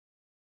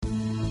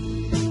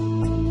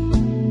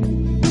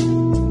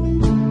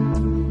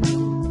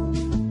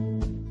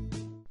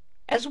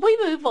we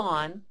move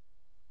on,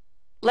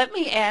 let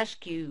me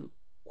ask you,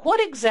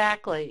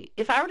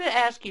 if I were to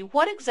ask you,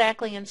 what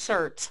exactly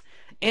inserts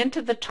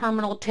into the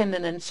terminal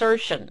tendon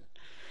insertion?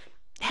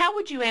 How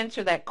would you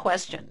answer that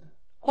question?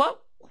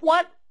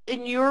 What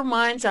in your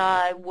mind's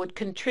eye would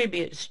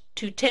contribute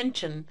to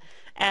tension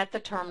at the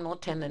terminal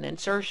tendon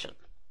insertion?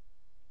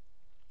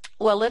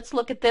 Well, let's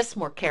look at this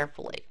more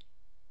carefully.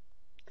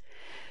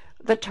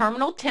 The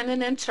terminal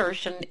tendon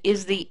insertion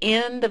is the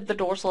end of the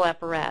dorsal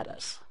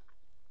apparatus.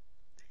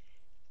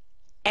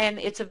 And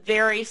it's a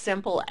very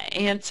simple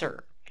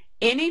answer.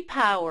 Any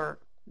power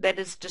that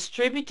is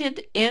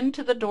distributed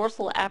into the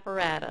dorsal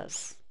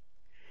apparatus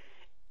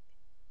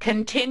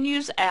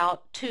continues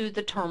out to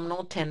the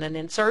terminal tendon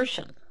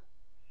insertion.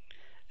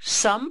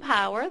 Some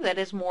power that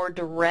is more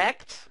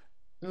direct,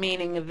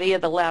 meaning via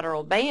the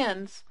lateral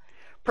bands,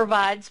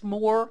 provides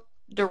more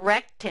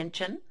direct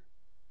tension,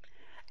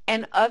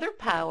 and other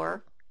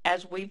power,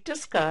 as we've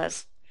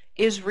discussed,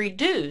 is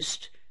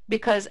reduced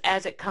because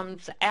as it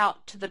comes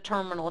out to the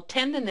terminal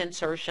tendon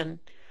insertion,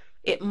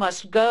 it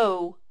must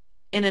go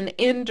in an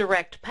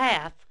indirect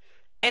path,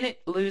 and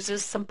it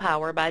loses some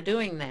power by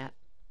doing that.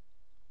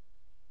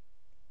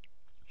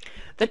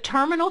 The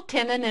terminal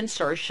tendon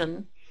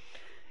insertion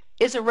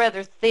is a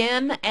rather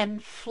thin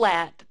and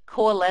flat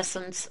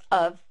coalescence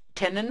of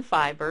tendon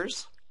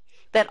fibers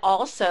that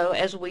also,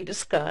 as we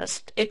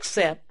discussed,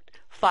 accept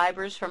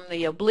fibers from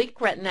the oblique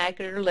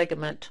retinacular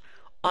ligament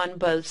on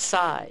both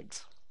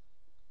sides.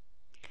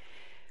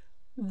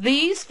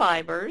 These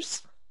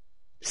fibers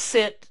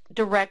sit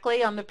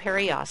directly on the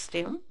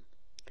periosteum,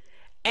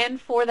 and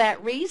for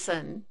that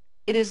reason,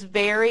 it is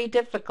very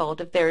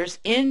difficult if there is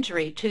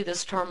injury to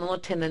this terminal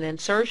tendon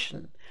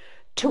insertion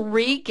to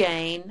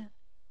regain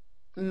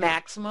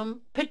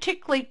maximum,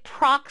 particularly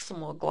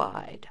proximal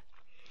glide.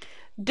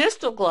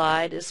 Distal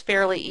glide is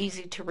fairly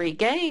easy to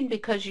regain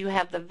because you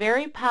have the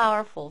very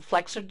powerful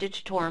flexor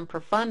digitorum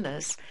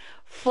profundus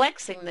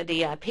flexing the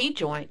DIP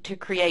joint to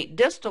create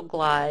distal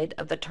glide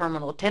of the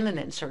terminal tendon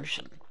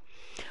insertion.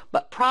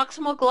 But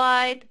proximal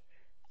glide,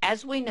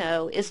 as we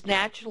know, is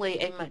naturally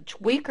a much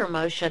weaker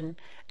motion,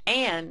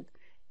 and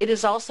it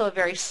is also a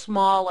very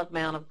small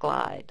amount of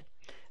glide.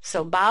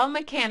 So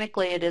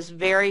biomechanically, it is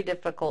very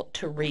difficult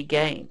to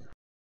regain.